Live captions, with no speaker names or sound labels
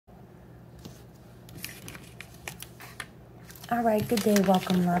All right, good day.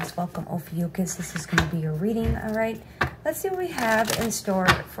 Welcome, loves. Welcome, Ophiuchus. This is going to be your reading. All right, let's see what we have in store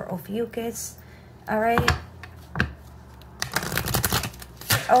for Ophiuchus. All right.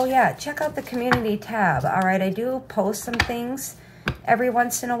 Oh, yeah, check out the community tab. All right, I do post some things every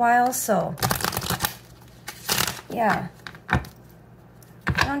once in a while, so yeah.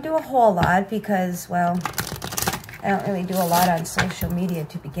 I don't do a whole lot because, well, I don't really do a lot on social media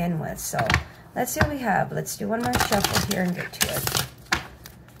to begin with, so let's see what we have. Let's do one more shuffle here and get to it.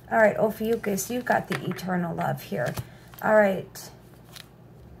 All right, Ophiuchus, you've got the eternal love here. All right.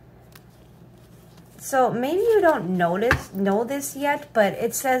 So maybe you don't know this yet, but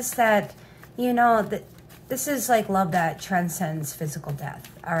it says that, you know, that this is like love that transcends physical death.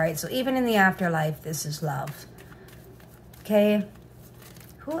 All right, so even in the afterlife, this is love. Okay.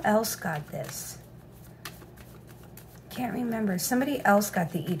 Who else got this? Can't remember. Somebody else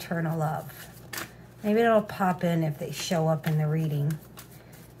got the eternal love. Maybe it'll pop in if they show up in the reading.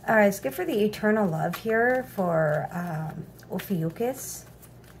 All right, let's get for the eternal love here for Ophiuchus.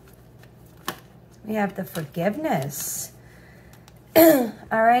 We have the forgiveness. All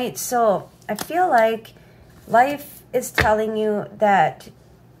right, so I feel like life is telling you that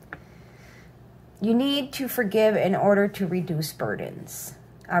you need to forgive in order to reduce burdens.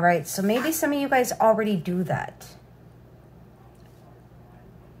 All right, so maybe some of you guys already do that.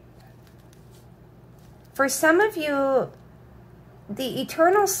 For some of you, the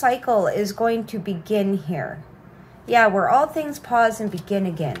eternal cycle is going to begin here. Yeah, where all things pause and begin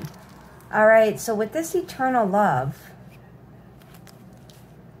again. All right, so with this eternal love,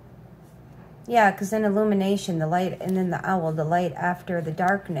 yeah, because then illumination, the light, and then the owl, the light after the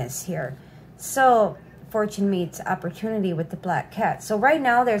darkness here. So fortune meets opportunity with the black cat. So right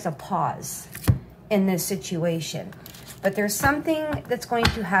now there's a pause in this situation, but there's something that's going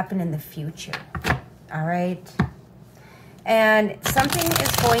to happen in the future. All right. And something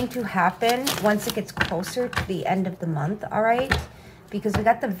is going to happen once it gets closer to the end of the month. All right. Because we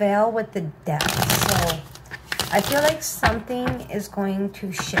got the veil with the death. So I feel like something is going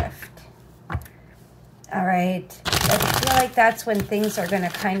to shift. All right. I feel like that's when things are going to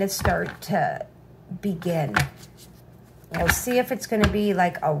kind of start to begin. We'll see if it's going to be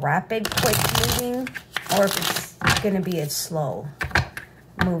like a rapid, quick moving, or if it's going to be a slow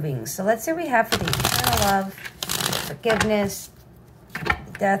moving. So let's see what we have for the eternal love, forgiveness,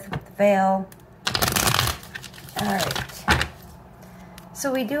 death with the veil. All right.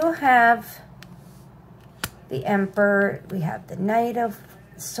 So we do have the Emperor. We have the Knight of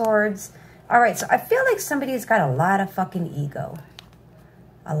Swords. All right, so I feel like somebody's got a lot of fucking ego.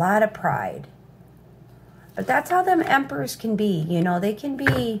 A lot of pride. But that's how them emperors can be. You know, they can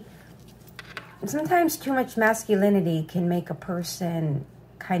be... Sometimes too much masculinity can make a person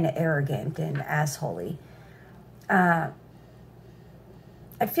kind of arrogant and assholey. I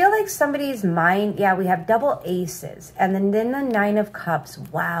feel like somebody's mind, yeah, we have double aces. And then the Nine of Cups.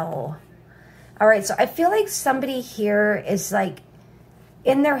 Wow. All right, so I feel like somebody here is like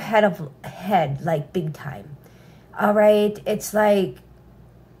in their head, like big time. All right, it's like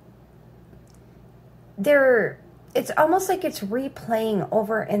it's almost like it's replaying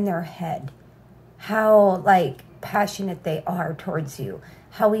over in their head how like passionate they are towards you,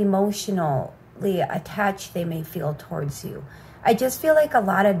 how emotionally attached they may feel towards you. I just feel like a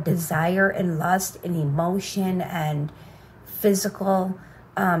lot of desire and lust and emotion and physical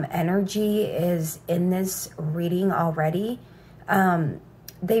energy is in this reading already.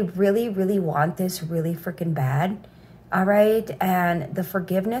 They really, really want this really freaking bad. All right. And the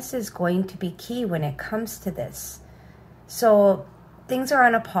forgiveness is going to be key when it comes to this. So things are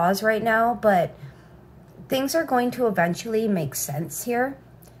on a pause right now, but things are going to eventually make sense here.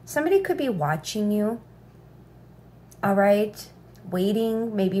 Somebody could be watching you. All right,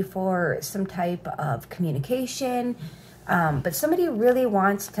 waiting maybe for some type of communication. But somebody really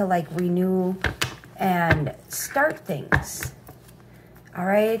wants to like renew and start things. All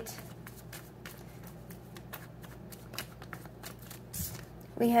right.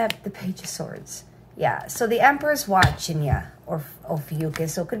 We have the Page of Swords. Yeah, so the Emperor's watching you, or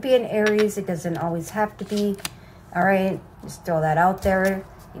Ophiuchus. So it could be an Aries. It doesn't always have to be. All right, just throw that out there.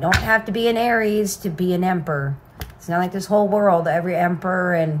 You don't have to be an Aries to be an Emperor. It's not like this whole world, every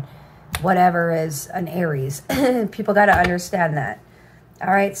emperor and whatever is an Aries. People got to understand that.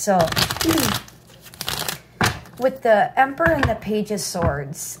 All right, so with the Emperor and the Page of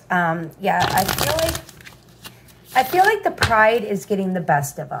Swords, yeah, I feel like the pride is getting the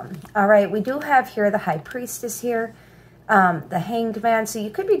best of them. All right, we do have here the High Priestess here, the Hanged Man. So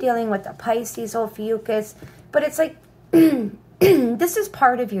you could be dealing with a Pisces, Ophiuchus, but it's like this is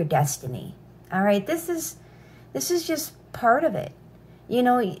part of your destiny. All right, this is just part of it. You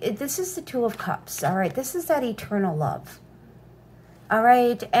know, this is the Two of Cups, all right? This is that eternal love, all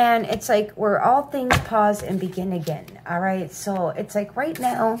right? And it's like where all things pause and begin again, all right? So it's like right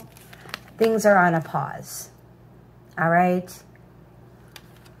now, things are on a pause, all right?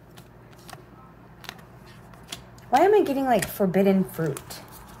 Why am I getting like forbidden fruit?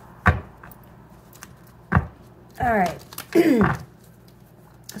 All right.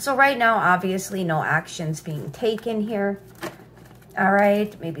 So right now, obviously, no action's being taken here. All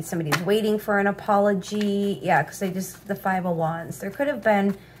right, maybe somebody's waiting for an apology. Yeah, because the Five of Wands. There could have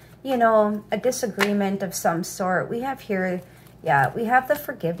been, you know, a disagreement of some sort. We have here, yeah, we have the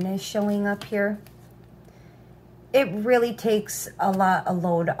forgiveness showing up here. It really takes a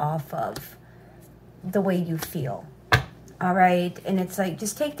load off of the way you feel. All right, and it's like,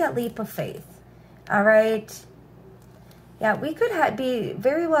 just take that leap of faith. All right. Yeah, we could be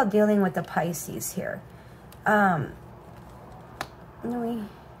very well dealing with the Pisces here.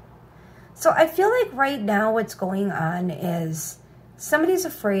 So I feel like right now what's going on is somebody's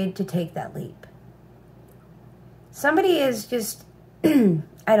afraid to take that leap. Somebody is just,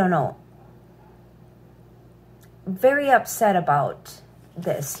 I don't know, very upset about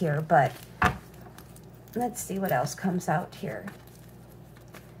this here, but let's see what else comes out here.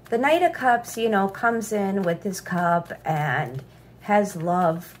 The Knight of Cups, you know, comes in with his cup and has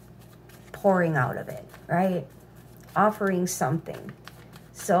love pouring out of it, right? Offering something.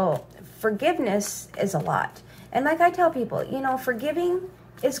 So forgiveness is a lot. And like I tell people, you know, forgiving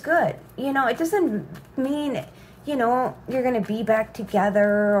is good. You know, it doesn't mean, you know, you're going to be back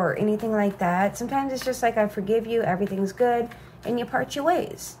together or anything like that. Sometimes it's just like, I forgive you, everything's good, and you part your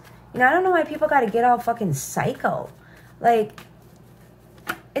ways. You know, I don't know why people got to get all fucking psycho. Like,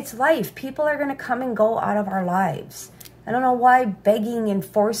 it's life. People are going to come and go out of our lives. I don't know why begging and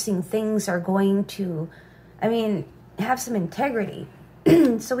forcing things are going to, I mean, have some integrity.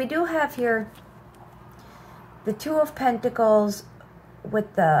 So we do have here the Two of Pentacles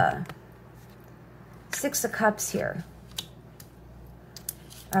with the Six of Cups here.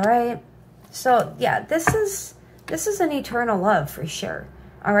 All right. So yeah, this is an eternal love for sure.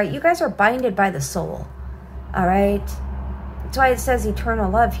 All right. You guys are binded by the soul. All right. That's why it says eternal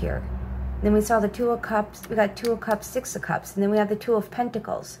love here. Then we saw the Two of Cups. We got Two of Cups, Six of Cups. And then we have the Two of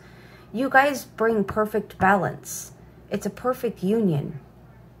Pentacles. You guys bring perfect balance. It's a perfect union.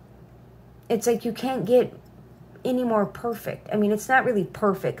 It's like you can't get any more perfect. I mean, it's not really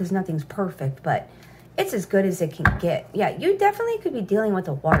perfect because nothing's perfect, but it's as good as it can get. Yeah, you definitely could be dealing with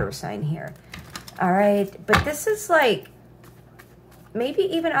a water sign here. All right. But this is like maybe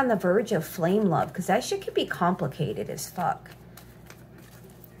even on the verge of flame love, because that shit could be complicated as fuck.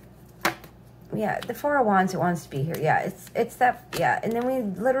 Yeah, the Four of Wands, it wants to be here. Yeah, it's that. Yeah, and then we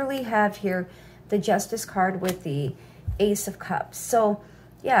literally have here the Justice card with the Ace of Cups. So,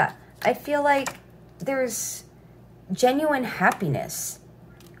 yeah, I feel like there's genuine happiness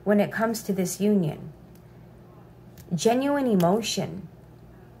when it comes to this union. Genuine emotion.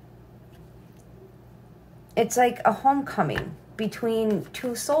 It's like a homecoming between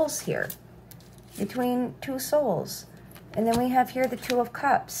two souls here. Between two souls. And then we have here the Two of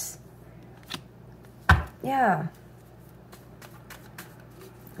Cups. Yeah.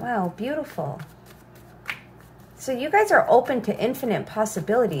 Wow, beautiful. So you guys are open to infinite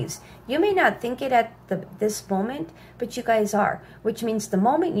possibilities. You may not think it at this moment, but you guys are. Which means the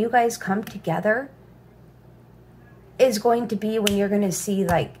moment you guys come together is going to be when you're going to see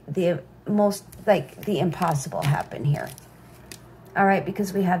like the impossible happen here. All right,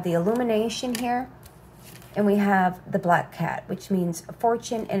 because we have the illumination here and we have the Black Cat, which means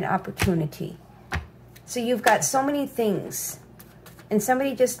fortune and opportunity. So you've got so many things and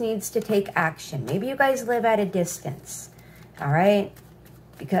somebody just needs to take action. Maybe you guys live at a distance, all right?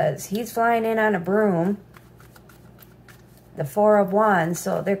 Because he's flying in on a broom, the Four of Wands,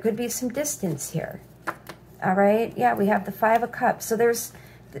 so there could be some distance here, all right? Yeah, we have the Five of Cups. So there's,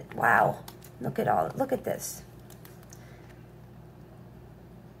 wow, look at this.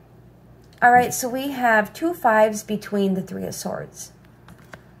 All right, so we have two fives between the Three of Swords,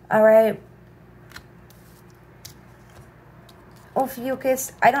 all right?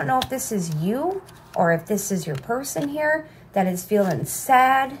 Ophiuchus, I don't know if this is you or if this is your person here that is feeling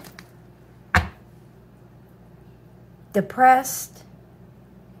sad, depressed,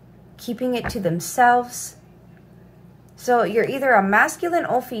 keeping it to themselves. So you're either a masculine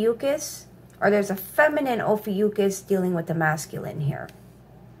Ophiuchus or there's a feminine Ophiuchus dealing with the masculine here.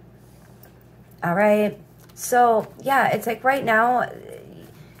 All right. So yeah, it's like right now,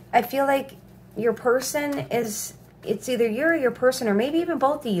 I feel like your person is, it's either you or your person, or maybe even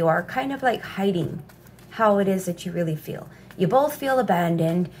both of you are kind of like hiding. how it is that you really feel. You both feel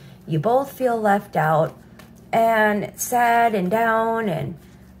abandoned. You both feel left out and sad and down, and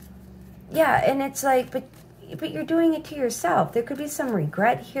yeah, and it's like, but you're doing it to yourself. There could be some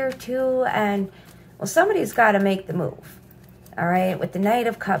regret here too, and well, somebody's got to make the move. All right, with the Knight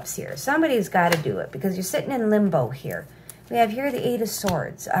of Cups here, somebody's got to do it because you're sitting in limbo here. We have here the Eight of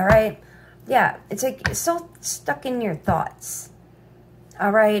Swords. All right, yeah, it's like you're so stuck in your thoughts.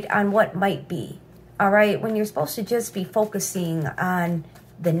 All right, on what might be. All right, when you're supposed to just be focusing on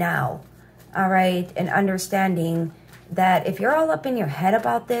the now. All right, and understanding that if you're all up in your head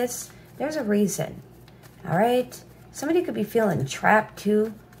about this, there's a reason. All right, somebody could be feeling trapped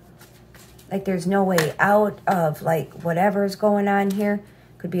too. Like there's no way out of like whatever's going on here.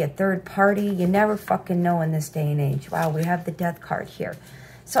 Could be a third party. You never fucking know in this day and age. Wow, we have the Death card here.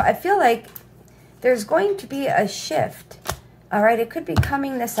 So I feel like there's going to be a shift. All right, it could be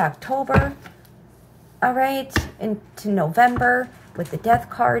coming this October. All right, into November with the Death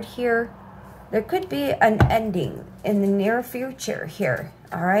card here. There could be an ending in the near future here.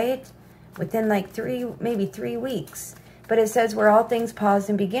 All right, within like maybe 3 weeks. But it says where all things pause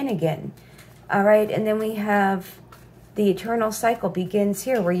and begin again. All right, and then we have the eternal cycle begins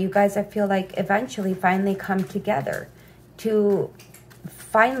here, where you guys, I feel like, eventually finally come together to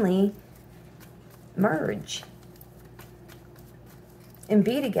finally merge and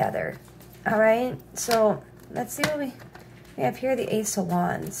be together. All right, so let's see what we have here, the Ace of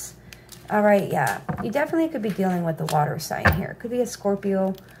Wands. All right, yeah, you definitely could be dealing with the water sign here. Could be a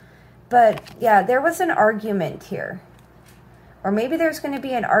Scorpio, but yeah, there was an argument here. Or maybe there's going to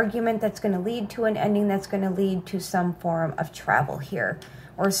be an argument that's going to lead to an ending that's going to lead to some form of travel here.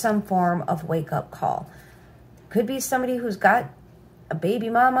 Or some form of wake-up call. Could be somebody who's got a baby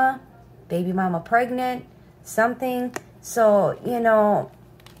mama pregnant, something. So, you know,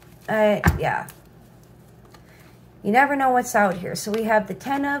 yeah. You never know what's out here. So we have the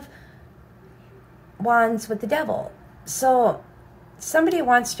Ten of Wands with the Devil. So somebody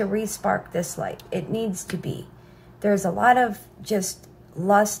wants to re-spark this light. It needs to be. There's a lot of just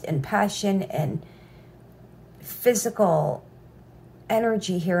lust and passion and physical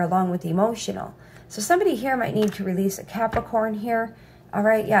energy here along with emotional. So somebody here might need to release a Capricorn here. All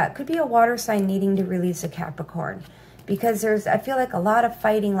right, yeah, it could be a water sign needing to release a Capricorn because there's, I feel like, a lot of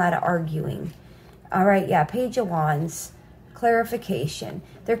fighting, a lot of arguing. All right, yeah, Page of Wands, clarification.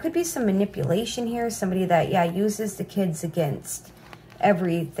 There could be some manipulation here. Somebody that, yeah, uses the kids against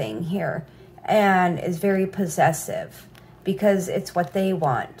everything here. And is very possessive because it's what they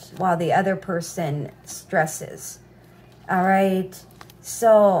want while the other person stresses. All right.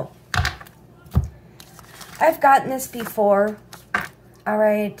 So I've gotten this before. All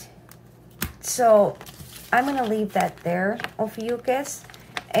right. So I'm going to leave that there, Ophiuchus.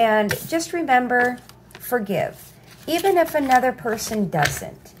 And just remember, forgive. Even if another person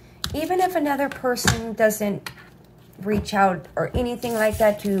doesn't. Even if another person doesn't reach out or anything like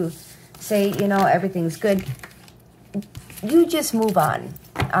that to say, you know, everything's good. You just move on.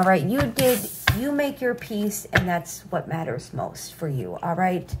 All right. You make your peace, and that's what matters most for you. All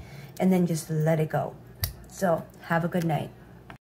right. And then just let it go. So have a good night.